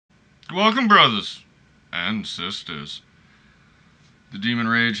Welcome, brothers and sisters. The Demon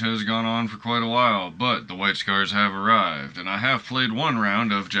Rage has gone on for quite a while, but the White Scars have arrived, and I have played one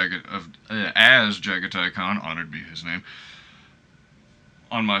round of as Jagatai Khan, honored be his name,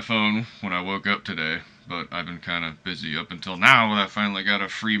 on my phone when I woke up today, but I've been kind of busy up until now when I finally got a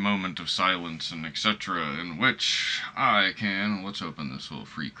free moment of silence and etc. in which I can, let's open this little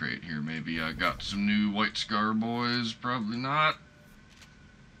free crate here, maybe I got some new White Scar boys, probably not.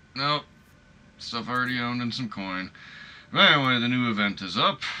 Nope. Stuff already owned and some coin. But anyway, the new event is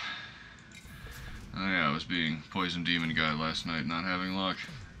up. Oh yeah, I was being Poison Demon Guy last night, not having luck.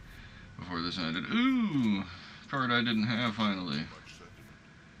 Before this ended. Ooh! Card I didn't have finally.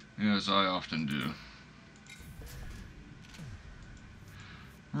 Yes, I often do.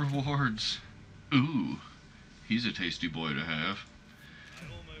 Rewards. Ooh. He's a tasty boy to have.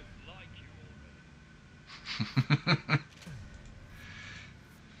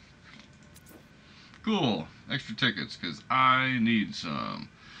 Cool. Extra tickets, because I need some.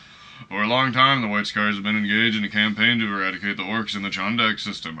 For a long time, the White Scars have been engaged in a campaign to eradicate the orcs in the Chondak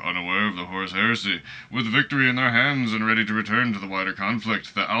system, unaware of the Horus Heresy. With victory in their hands and ready to return to the wider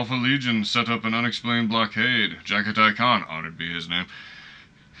conflict, the Alpha Legion set up an unexplained blockade. Jagatai Khan, honored be his name,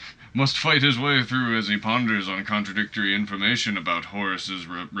 must fight his way through as he ponders on contradictory information about Horus's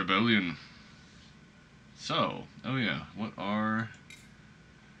rebellion. So, oh yeah, what are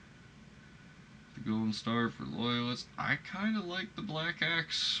the Golden Star for Loyalists? I kind of like the Black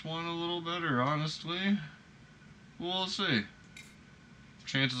Axe one a little better, honestly. We'll see.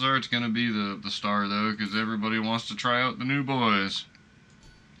 Chances are it's going to be the Star, though, because everybody wants to try out the new boys.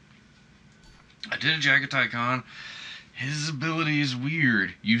 I did a Jagatai Khan. His ability is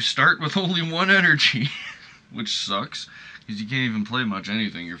weird. You start with only one energy, which sucks, because you can't even play much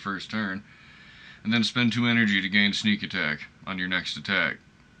anything your first turn, and then spend 2 energy to gain sneak attack on your next attack.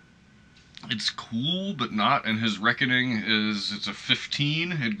 It's cool, but not, and his reckoning it's a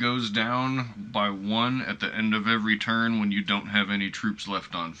 15. It goes down by 1 at the end of every turn when you don't have any troops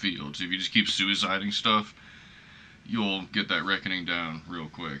left on field. So if you just keep suiciding stuff, you'll get that reckoning down real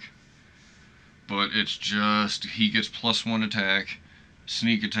quick. But it's just, he gets +1 attack,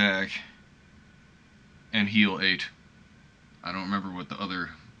 sneak attack, and heal 8. I don't remember what the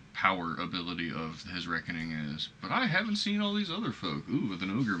other power ability of his reckoning is, but I haven't seen all these other folk. Ooh, with an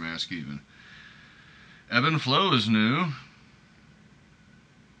ogre mask even. Ebb and Flow is new.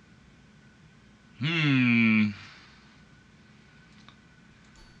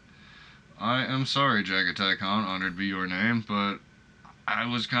 I am sorry, Jagatai Khan, honored be your name, but I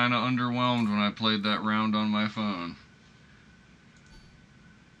was kind of underwhelmed when I played that round on my phone.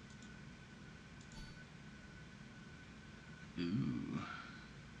 Ooh.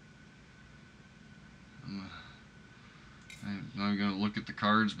 I'm not going to look at the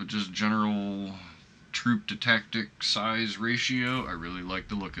cards, but just general troop to tactic size ratio. I really like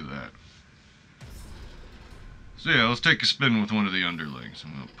the look of that. So yeah, let's take a spin with one of the underlings.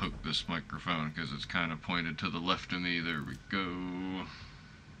 I'm going to poke this microphone because it's kind of pointed to the left of me. There we go.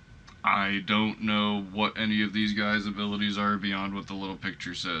 I don't know what any of these guys' abilities are beyond what the little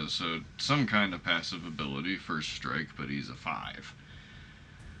picture says. So some kind of passive ability, first strike, but he's a 5.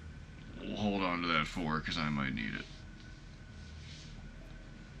 We'll hold on to that 4 because I might need it.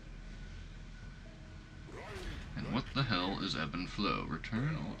 And what the hell is Ebb and Flow?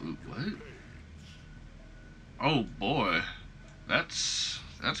 Return all... Ooh, what? Oh boy. That's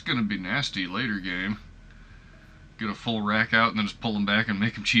gonna be nasty later game. Get a full rack out and then just pull them back and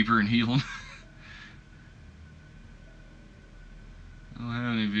make them cheaper and heal them. I don't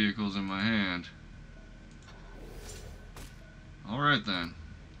have any vehicles in my hand. Alright then.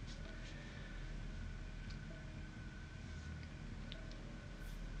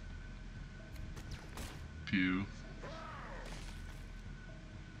 Pew.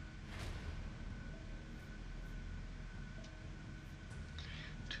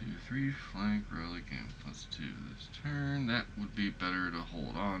 2, 3, flank, relic, and +2 this turn. That would be better to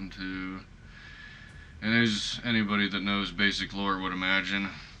hold on to. And as anybody that knows basic lore would imagine,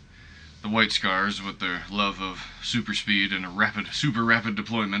 the White Scars, with their love of super speed and a super rapid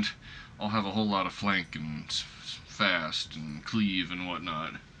deployment, all have a whole lot of flank and fast and cleave and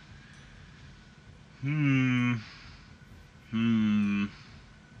whatnot.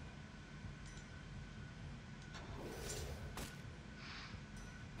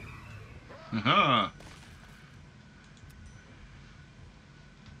 Haha.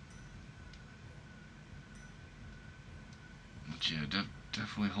 But yeah,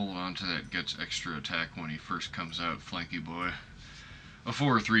 definitely hold on to that. Gets extra attack when he first comes out, flanky boy. A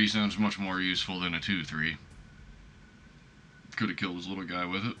 4-3 sounds much more useful than a 2-3. Could have killed his little guy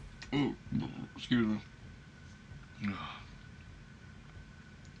with it. Oh, excuse me.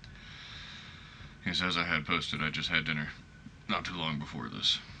 Yes, as I had posted, I just had dinner not too long before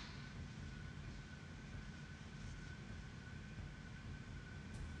this.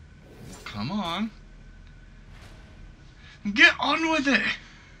 Come on. Get on with it!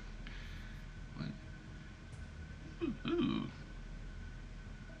 Ooh.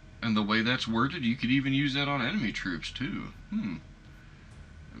 And the way that's worded, you could even use that on enemy troops, too. It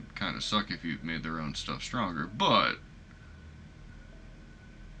would kind of suck if you made their own stuff stronger, but...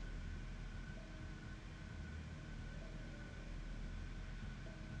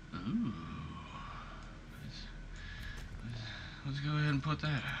 Ooh. Let's go ahead and put that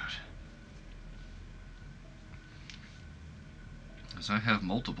out. As I have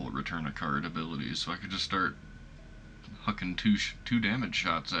multiple return a card abilities, so I could just start hucking two damage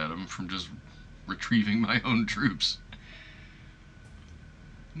shots at him from just retrieving my own troops.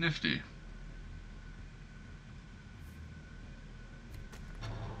 Nifty.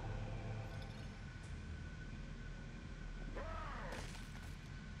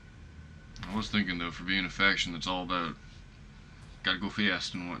 I was thinking though, for being a faction that's all about gotta go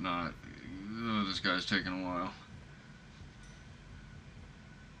fast and whatnot, this guy's taking a while.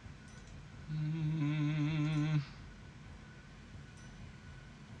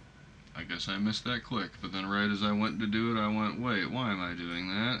 I guess I missed that click, but then right as I went to do it, I went, wait, why am I doing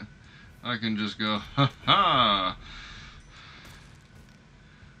that? I can just go, ha ha!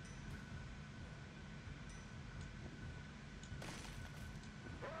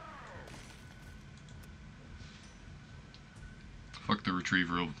 Fuck the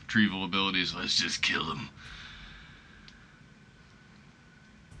retrieval abilities, let's just kill him.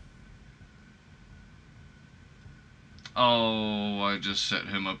 Oh, I just set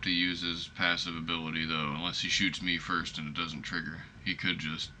him up to use his passive ability though, unless he shoots me first and it doesn't trigger. He could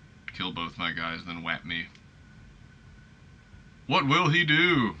just kill both my guys, then whap me. What will he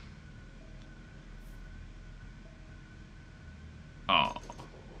do? Oh.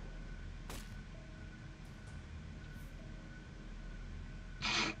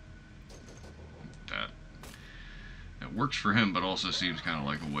 That works for him, but also seems kind of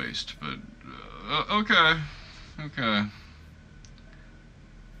like a waste. But, okay. Okay.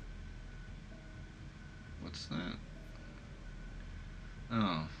 What's that?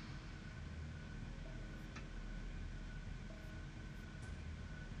 Oh.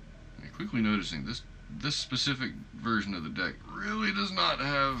 I'm quickly noticing this specific version of the deck really does not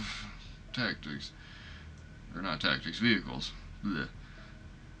have tactics. Or not tactics, vehicles. Blech.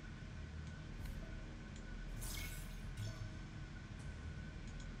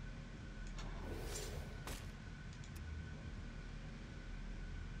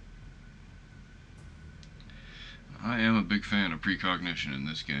 I am a big fan of precognition in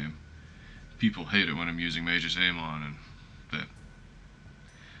this game. People hate it when I'm using Mage's Amon and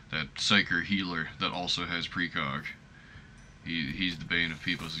that Psyker healer that also has precog. He's the bane of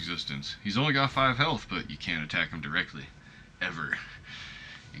people's existence. He's only got 5 health, but you can't attack him directly. Ever.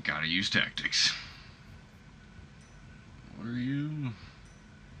 You gotta use tactics. What are you?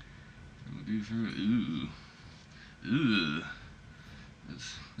 Ooh. Ooh.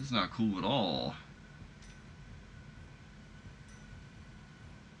 It's not cool at all.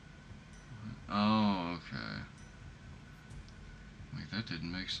 Oh, okay. Wait, that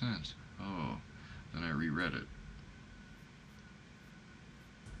didn't make sense. Oh, then I reread it.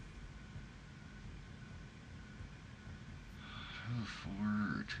 A 4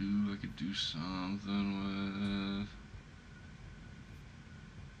 or 2 I could do something with.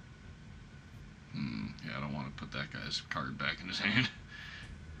 Yeah, I don't want to put that guy's card back in his hand.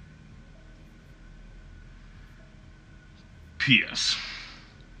 P.S.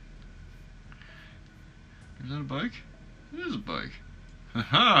 Is that a bike? It is a bike.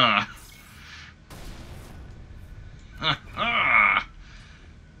 Ha-ha! Ha-ha!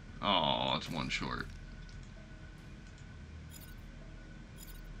 Oh, it's one short.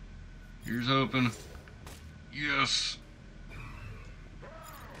 Here's open. Yes!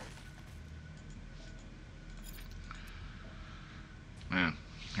 Man,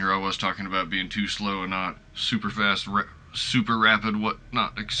 here I was talking about being too slow and not super fast, super rapid,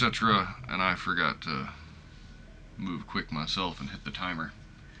 whatnot, etc. And I forgot to move quick myself and hit the timer.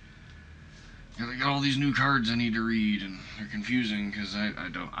 I got all these new cards I need to read, and they're confusing because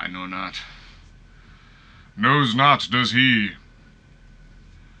I know not. Knows not, does he?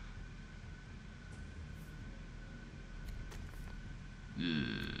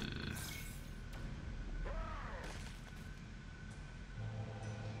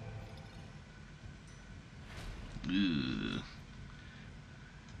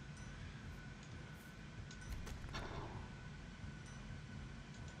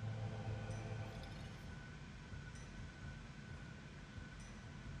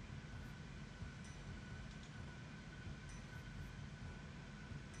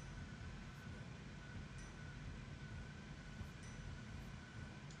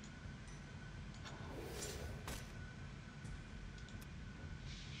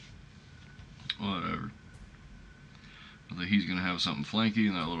 he's going to have something flanky,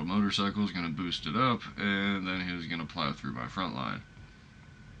 and that little motorcycle is going to boost it up, and then he was going to plow through my front line.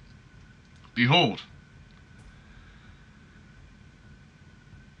 Behold!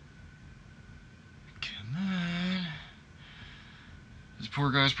 Come on. This poor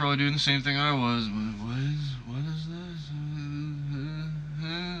guy's probably doing the same thing I was. What is this?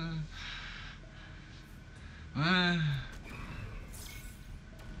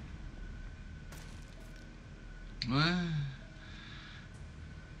 What?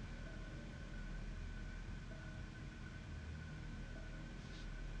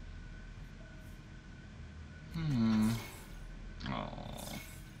 Oh.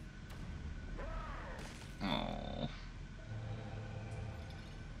 Oh.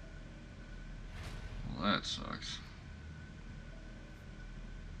 Well, that sucks.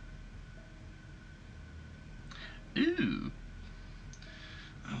 Ew.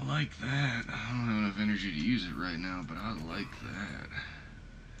 I like that. I don't have enough energy to use it right now, but I like that.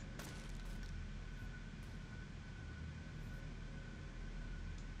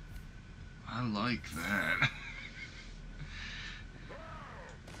 I like that.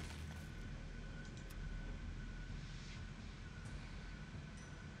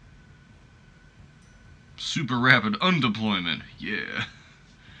 Super rapid undeployment. Yeah.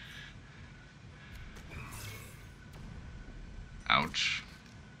 Ouch.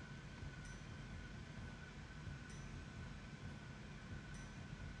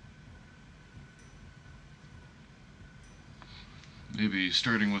 Maybe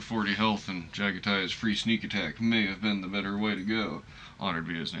starting with 40 health and Jagatai's free sneak attack may have been the better way to go. Honored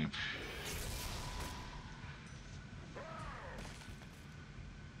be his name.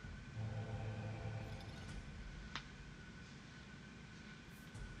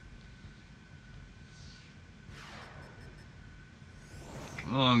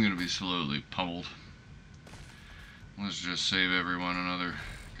 Well, I'm gonna be slowly pummeled. Let's just save everyone another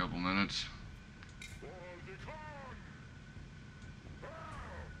couple minutes.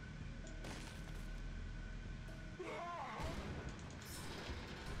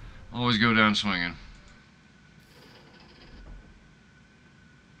 Always go down swinging.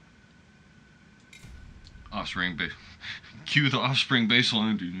 Offspring base. Cue the offspring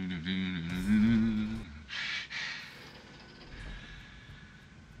baseline.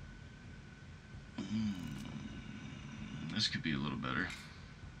 This could be a little better.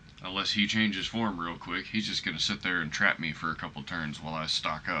 Unless he changes form real quick, he's just gonna sit there and trap me for a couple turns while I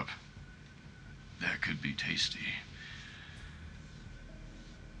stock up. That could be tasty.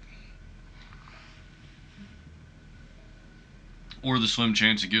 Or the slim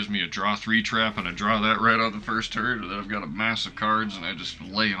chance it gives me a draw 3 trap and I draw that right on the first turn, and then I've got a mass of cards and I just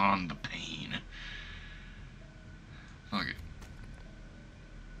lay on the pain. Fuck it.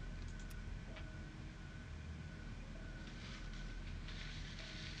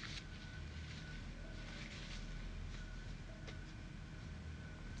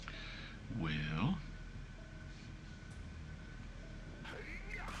 Well,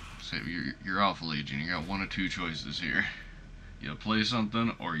 so you're Alpha Legion. You got one of two choices here. You play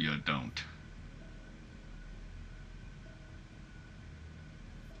something or you don't.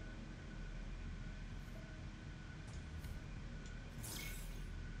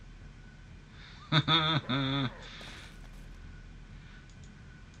 That's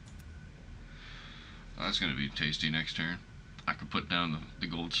gonna be tasty next turn. I could put down the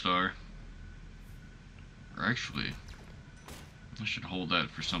gold star. Or actually, I should hold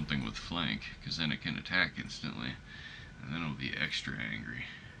that for something with flank, because then it can attack instantly. And then it'll be extra angry.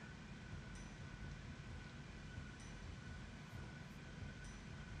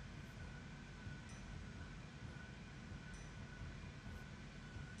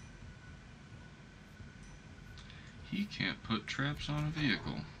 He can't put traps on a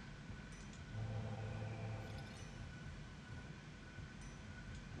vehicle.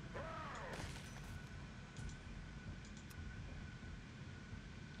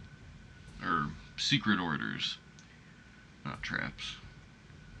 Or secret orders, not traps.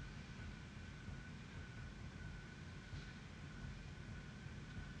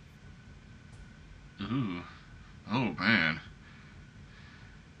 Ooh. Oh man.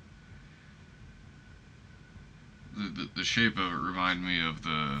 The shape of it reminded me of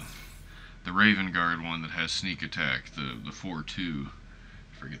the Raven Guard one that has sneak attack, the 4-2.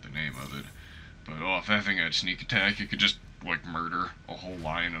 I forget the name of it. But oh, if that thing had sneak attack, it could just like murder a whole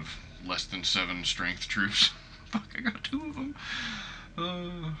line of less than 7 strength troops. Fuck, I got 2 of them.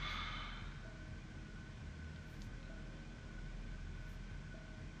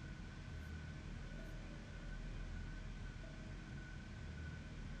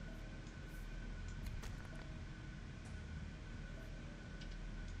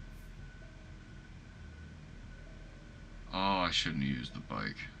 I shouldn't have used the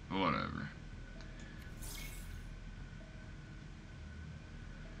bike. But whatever.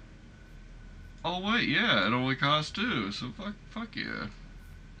 Oh wait, yeah, it only costs 2, so fuck yeah.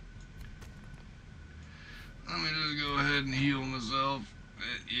 Let me just go ahead and heal myself.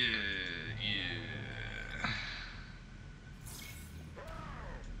 Yeah.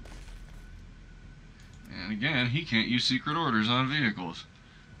 And again, he can't use secret orders on vehicles.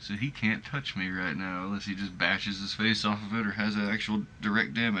 So he can't touch me right now unless he just bashes his face off of it or has an actual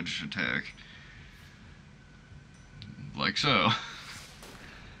direct damage attack. Like so.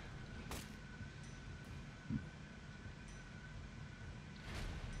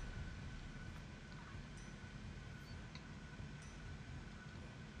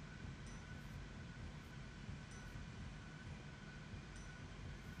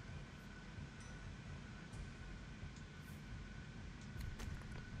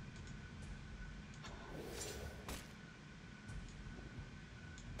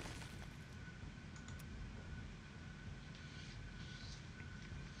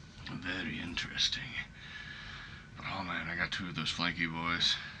 Very interesting. But oh man, I got 2 of those flanky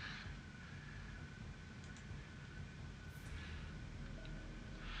boys.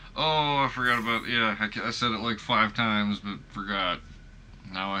 Oh, I forgot about, yeah, I said it like 5 times, but forgot.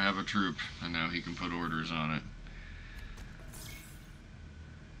 Now I have a troop, and now he can put orders on it.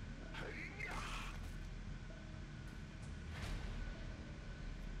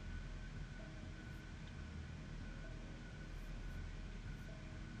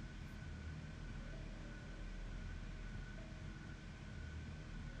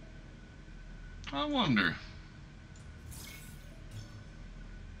 I wonder.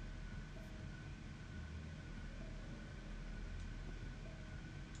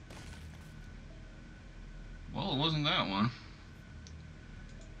 Well, it wasn't that one.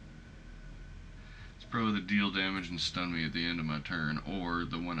 It's probably the deal damage and stun me at the end of my turn, or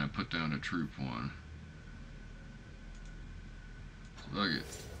the one I put down a troop one. So fuck it.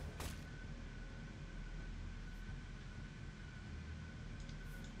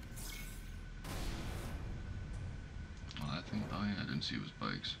 Oh yeah, I didn't see it was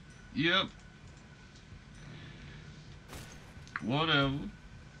bikes. Yep. Whatever.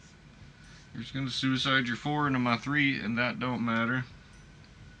 You're just gonna suicide your 4 into my 3, and that don't matter.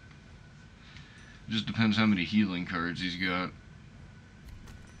 It just depends how many healing cards he's got.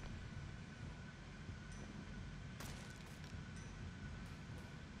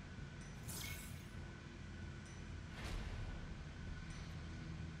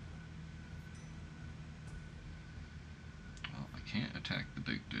 Well, I can't attack the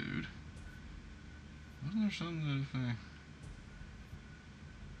big dude. Wasn't there something that if I...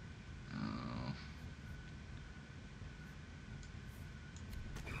 Oh.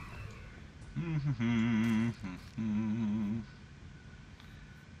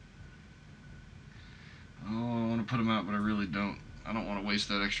 Oh, I want to put him out, but I really don't. I don't want to waste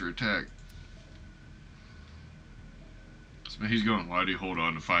that extra attack. So he's going, why do you hold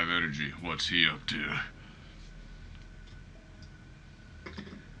on to 5 energy? What's he up to?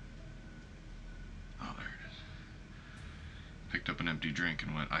 Oh, there it is. Picked up an empty drink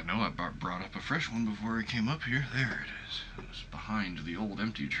and went, I know I brought up a fresh one before I came up here. There it is. It was behind the old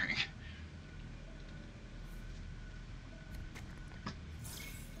empty drink.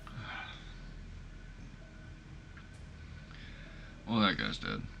 Well, that guy's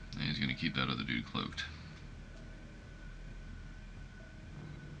dead. And he's going to keep that other dude cloaked.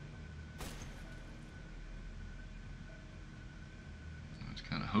 I was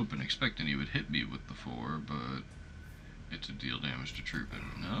kind of hoping, expecting he would hit me with the 4, but it's a deal damage to troop.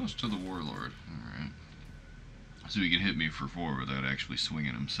 No, it's to the warlord. Alright. So he can hit me for 4 without actually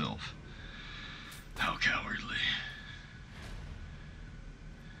swinging himself. How cowardly.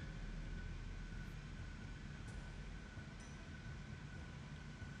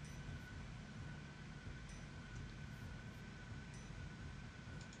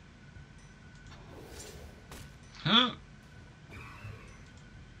 Huh?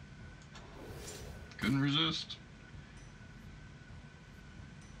 Couldn't resist.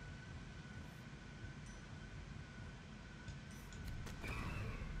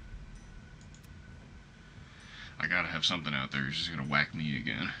 I gotta have something out there. He's just gonna whack me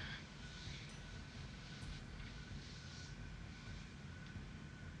again.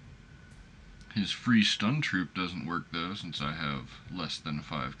 His free stun troop doesn't work though, since I have less than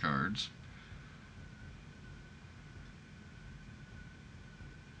 5 cards.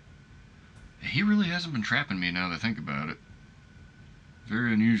 He really hasn't been trapping me now that I think about it.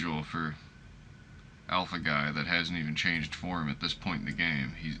 Very unusual for alpha guy that hasn't even changed form at this point in the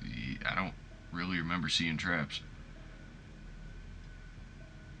game. I don't really remember seeing traps.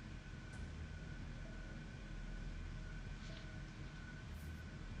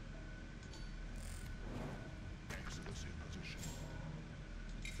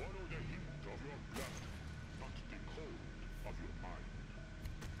 the heat of your blood, not the cold of your mind.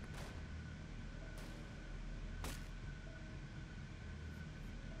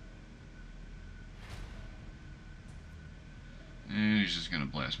 And he's just gonna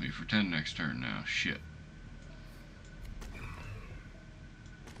blast me for 10 next turn now. Shit.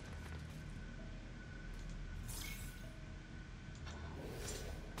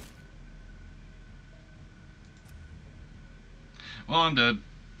 Well, I'm dead.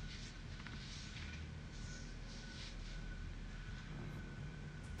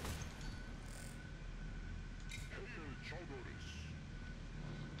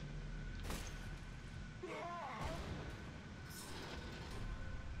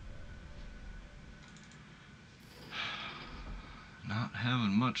 Not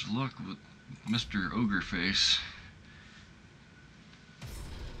having much luck with Mr. Ogre Face.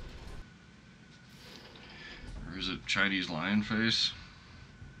 Or is it Chinese Lion Face?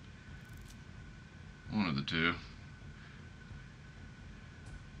 One of the two.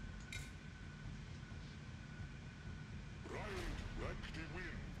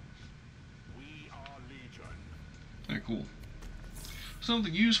 We are Legion. Hey, cool.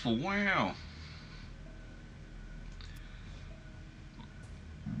 Something useful, wow.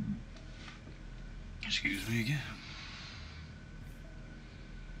 Excuse me again.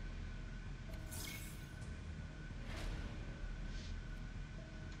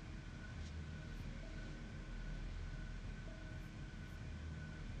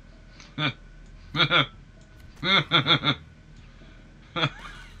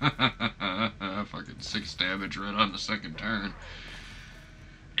 Fucking 6 damage right on the second turn.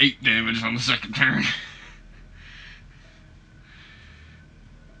 8 damage on the second turn.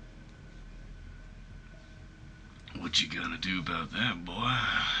 What you gonna do about that, boy?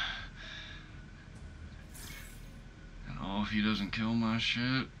 And oh, if he doesn't kill my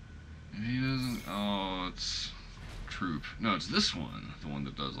shit. If he doesn't... Oh, it's... Troop. No, it's this one. The one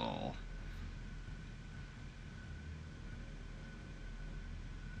that does all.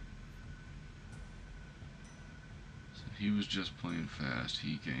 So he was just playing fast.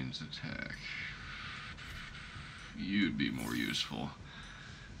 He gains attack. You'd be more useful.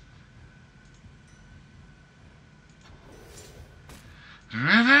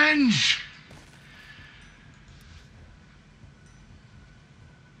 Revenge!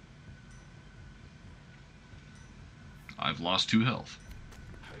 I've lost 2 health.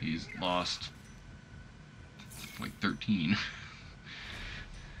 He's lost like 13.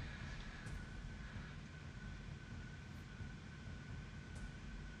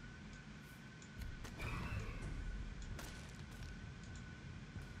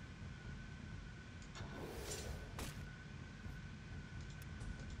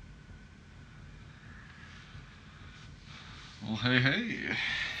 Well, hey.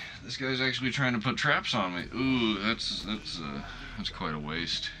 This guy's actually trying to put traps on me. Ooh, that's quite a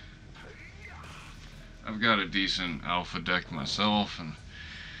waste. I've got a decent alpha deck myself, and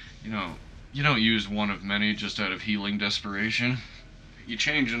you don't use one of many just out of healing desperation. You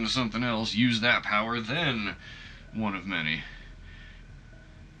change into something else, use that power, then one of many.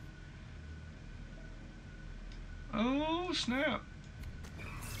 Oh, snap.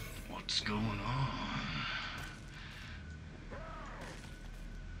 What's going on?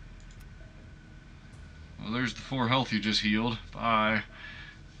 Well, there's the 4 health you just healed. Bye.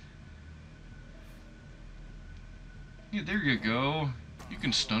 Yeah, there you go. You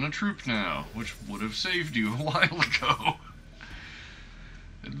can stun a troop now, which would have saved you a while ago.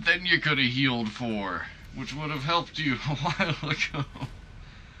 And then you could have healed 4, which would have helped you a while ago.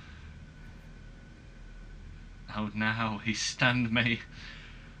 Oh, now he stunned me.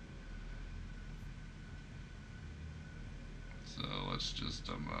 So let's just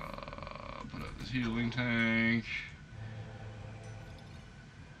put up this healing tank.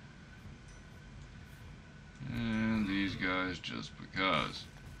 And these guys just because.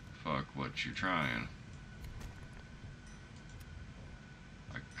 Fuck what you're trying.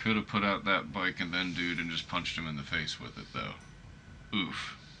 I could have put out that bike and then dude and just punched him in the face with it though.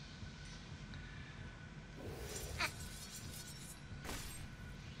 Oof.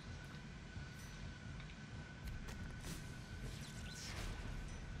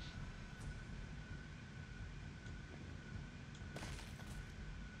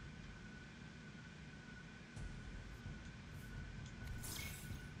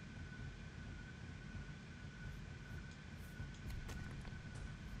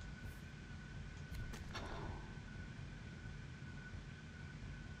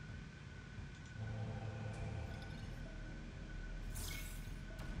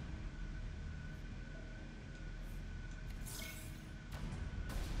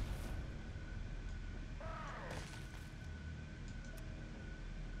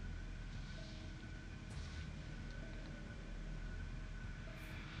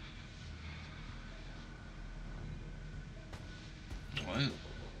 What?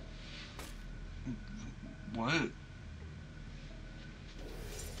 What?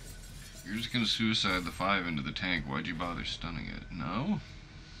 You're just gonna suicide the 5 into the tank. Why'd you bother stunning it? No?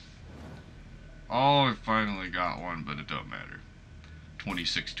 Oh, I finally got one, but it don't matter.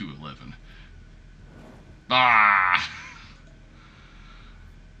 26 to 11. Ah!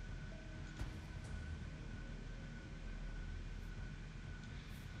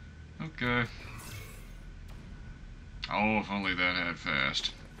 Okay. Oh, if only that had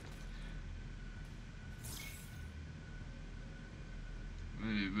fast.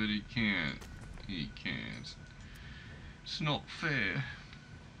 But he can't. He can't. It's not fair.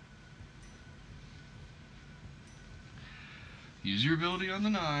 Use your ability on the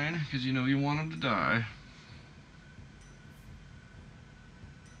 9, because you know you want him to die.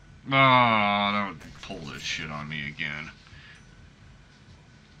 Ah, don't pull this shit on me again.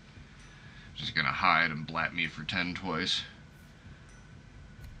 Just gonna hide and blat me for 10 twice.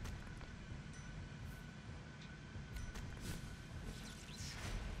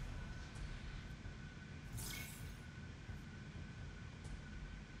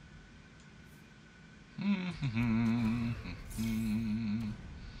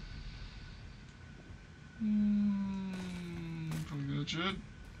 Fuck that shit.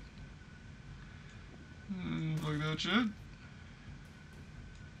 Fuck that shit.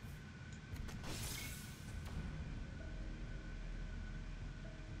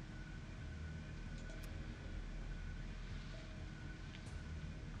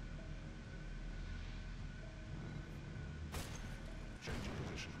 Changing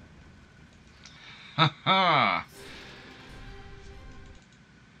position. Ha ha!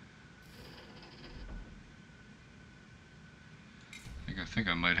 I think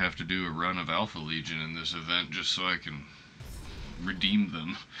I might have to do a run of Alpha Legion in this event just so I can redeem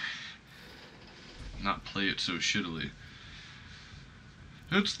them. Not play it so shittily.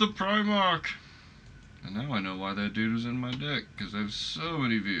 It's the Primarch! And now I know why that dude was in my deck, because I have so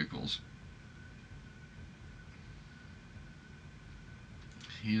many vehicles.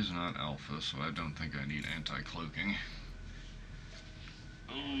 He is not Alpha, so I don't think I need anti-cloaking.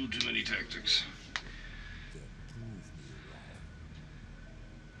 Oh, too many tactics.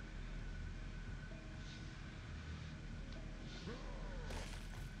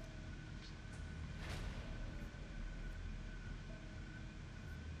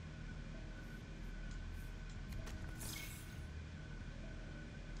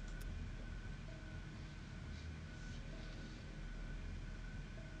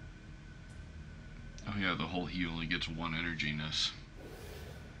 Oh yeah, the whole he only gets 1 energy-ness.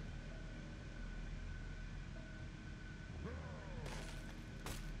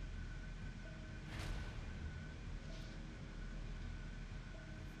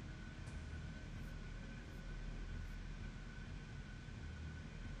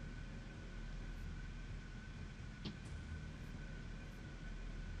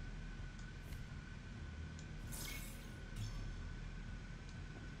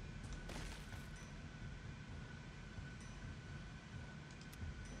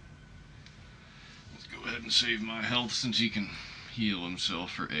 Go ahead and save my health since he can heal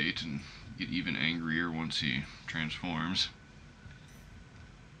himself for 8 and get even angrier once he transforms.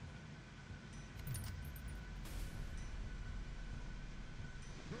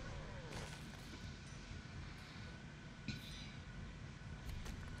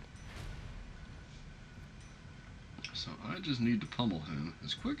 So I just need to pummel him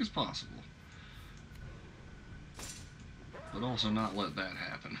as quick as possible. But also not let that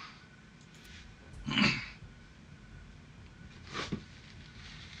happen.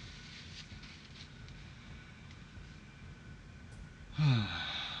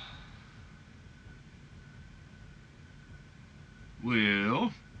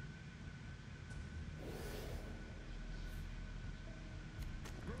 Well,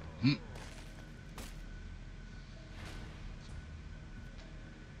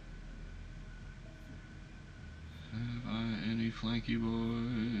 have I any flanky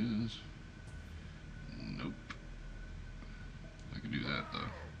boys? Nope. I can do that though.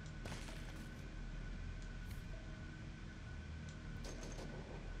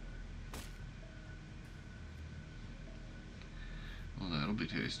 Well, that'll be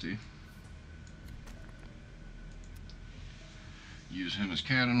tasty. Use him as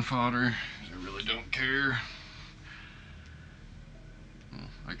cannon fodder, 'cause I really don't care. Well,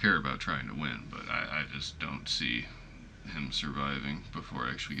 I care about trying to win, but I just don't see him surviving before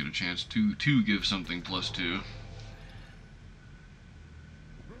I actually get a chance to give something +2.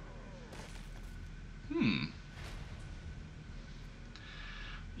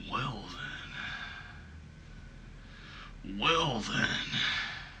 Well then. Well then.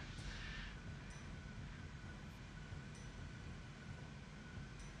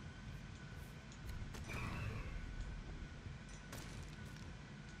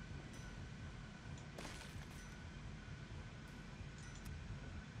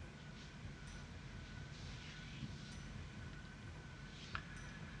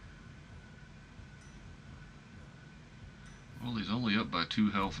 Well, he's only up by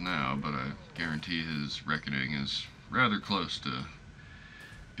 2 health now, but I guarantee his reckoning is rather close to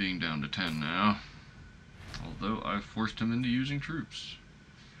being down to 10 now. Although I've forced him into using troops.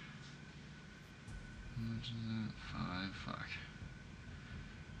 How much is that? 5? Fuck.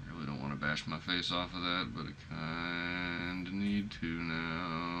 Really don't want to bash my face off of that, but I kinda need to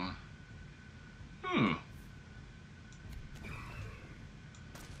now. Ooh.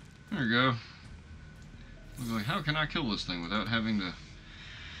 There we go. I'm like, how can I kill this thing without having to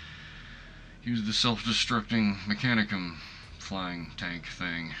use the self-destructing Mechanicum flying tank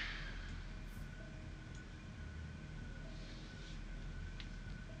thing?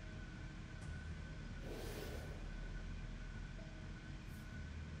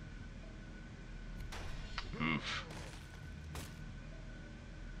 Oof.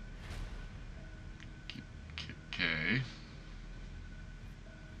 Okay.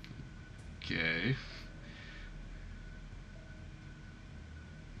 Okay.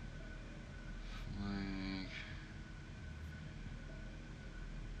 Flank.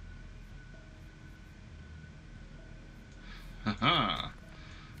 Haha.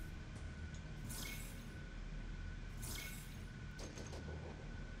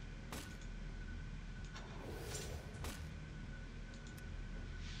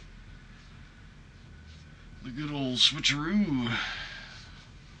 The good old switcheroo.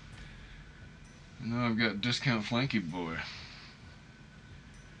 And now I've got discount flanky boy.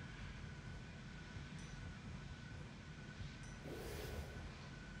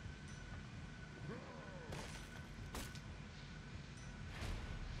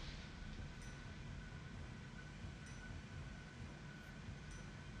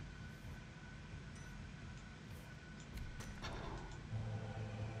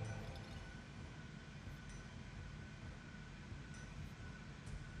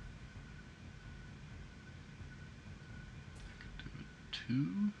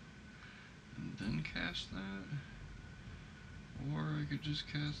 Two, and then cast that, or I could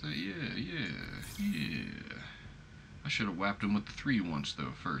just cast that. Yeah. I should have whapped him with the 3 once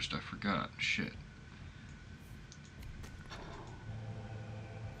though. First, I forgot. Shit.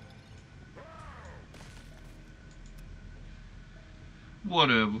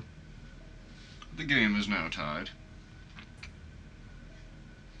 Whatever. The game is now tied.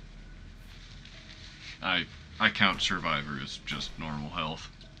 I count Survivor as just normal health.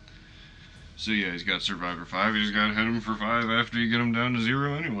 So yeah, he's got Survivor 5. You just gotta hit him for 5 after you get him down to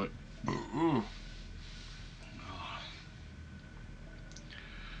 0 anyway. Ooh.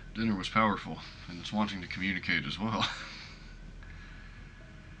 Dinner was powerful, and it's wanting to communicate as well.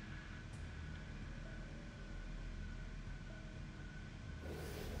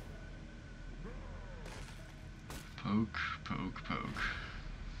 Poke, poke, poke.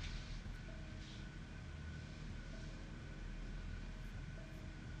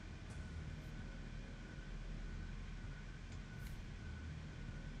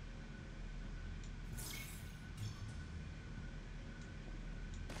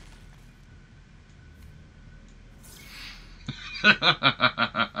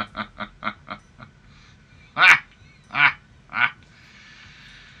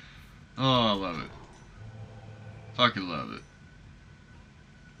 Oh, I love it. Fucking love it.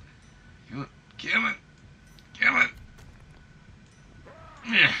 Come on. Come on. Come on.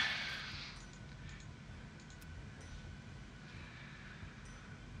 Yeah.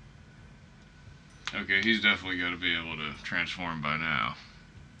 Okay, he's definitely got to be able to transform by now.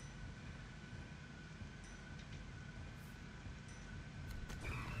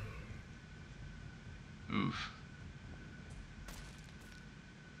 Oof.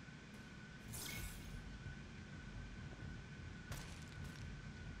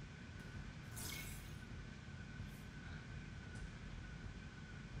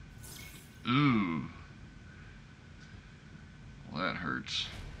 Ooh. Well, that hurts.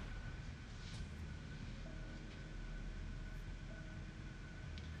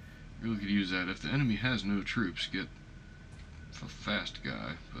 Really could use that. If the enemy has no troops, get a fast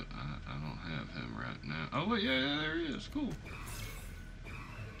guy, but I don't have him right now. Oh, wait, yeah, there he is. Cool.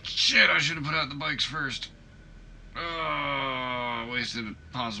 Shit, I should have put out the bikes first. Oh, wasted a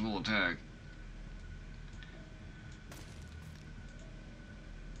possible attack.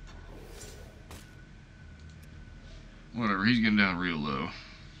 Whatever, he's getting down real low.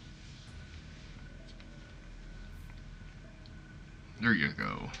 There you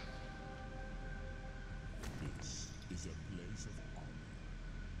go. This is a place of honor.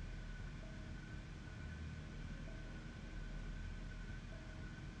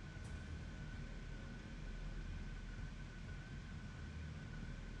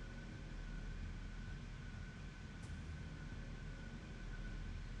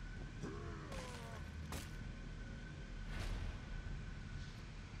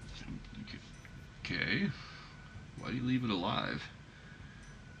 Why'd he leave it alive?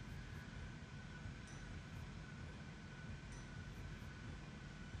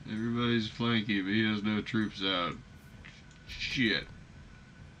 Everybody's flanking, but he has no troops out. Shit.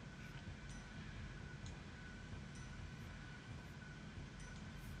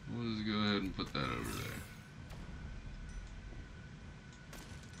 We'll just go ahead and put that over there.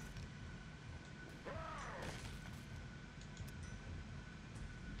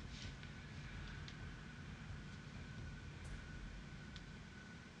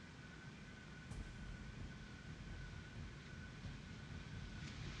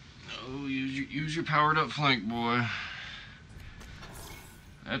 Oh, use your powered up flank, boy.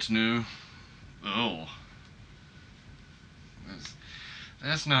 That's new. Oh.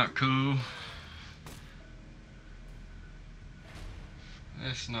 That's not cool.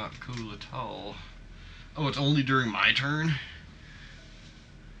 That's not cool at all. Oh, it's only during my turn?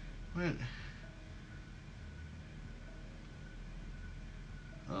 What?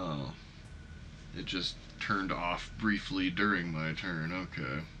 Oh. It just turned off briefly during my turn.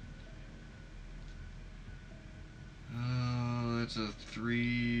 Okay. Oh, that's a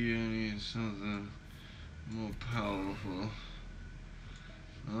 3. I need something more powerful.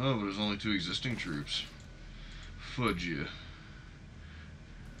 Oh, but there's only 2 existing troops. Fudge you.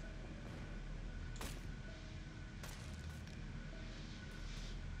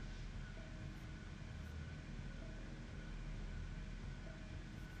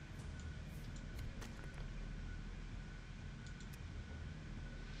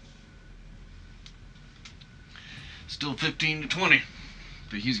 Still 15 to 20.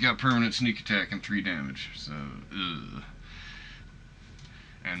 But he's got permanent sneak attack and 3 damage. So, ugh.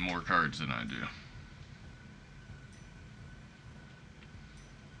 And more cards than I do.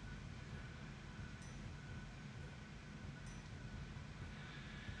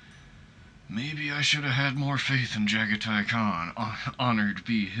 Maybe I should have had more faith in Jagatai Khan. Honored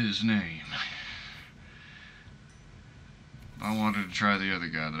be his name. I wanted to try the other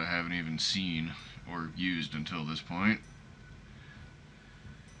guy that I haven't even seen or used until this point.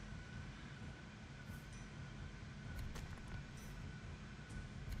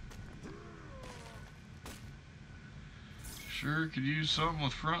 Sure could use something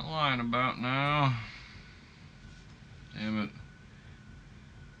with front line about now. Damn it.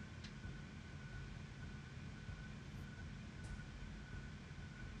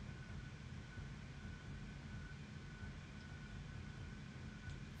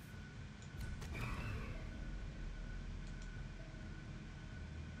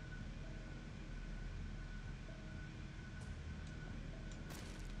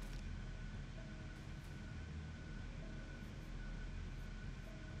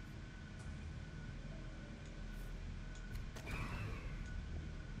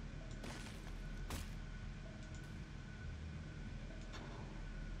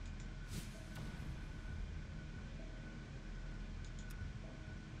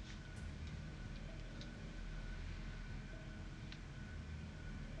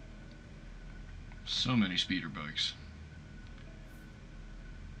 So many speeder bikes.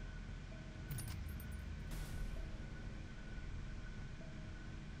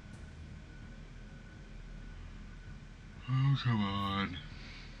 Oh, come on.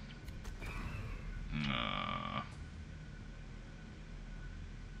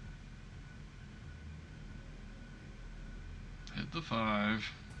 Hit the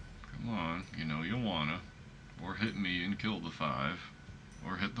 5. Come on, you know you wanna. Or hit me and kill the 5.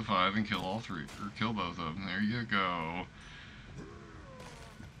 Or hit the 5 and kill all 3. Or kill both of them. There you go.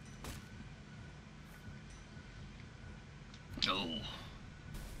 Oh.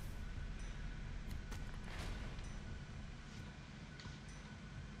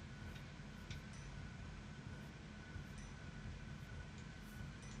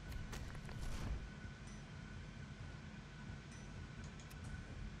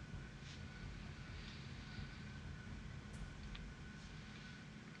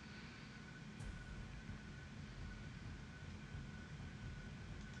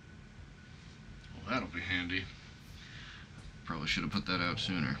 That'll be handy. Probably should have put that out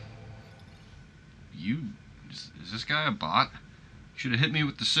sooner. Is this guy a bot? Should have hit me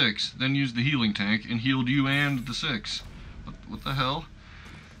with the 6, then used the healing tank and healed you and the 6. What the hell?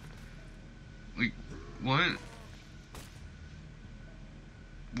 Like, what?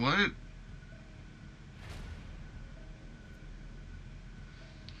 What?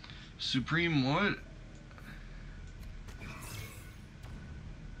 Supreme what?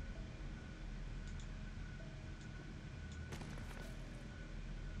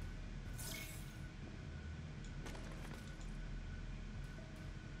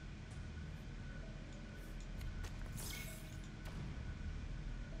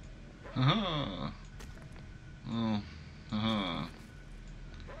 Haha. Oh, haha.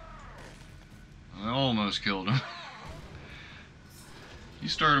 I almost killed him. He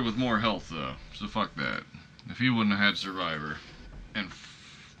started with more health though, so fuck that. If he wouldn't have had Survivor, and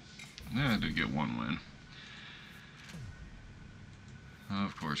yeah, I did get one win.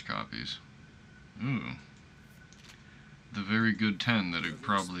 Of course, copies. Ooh. The very good 10 that it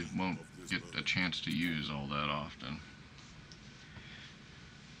probably won't get a chance to use all that often.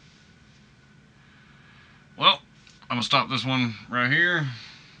 Well, I'm gonna stop this one right here.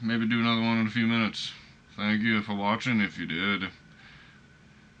 Maybe do another one in a few minutes. Thank you for watching if you did.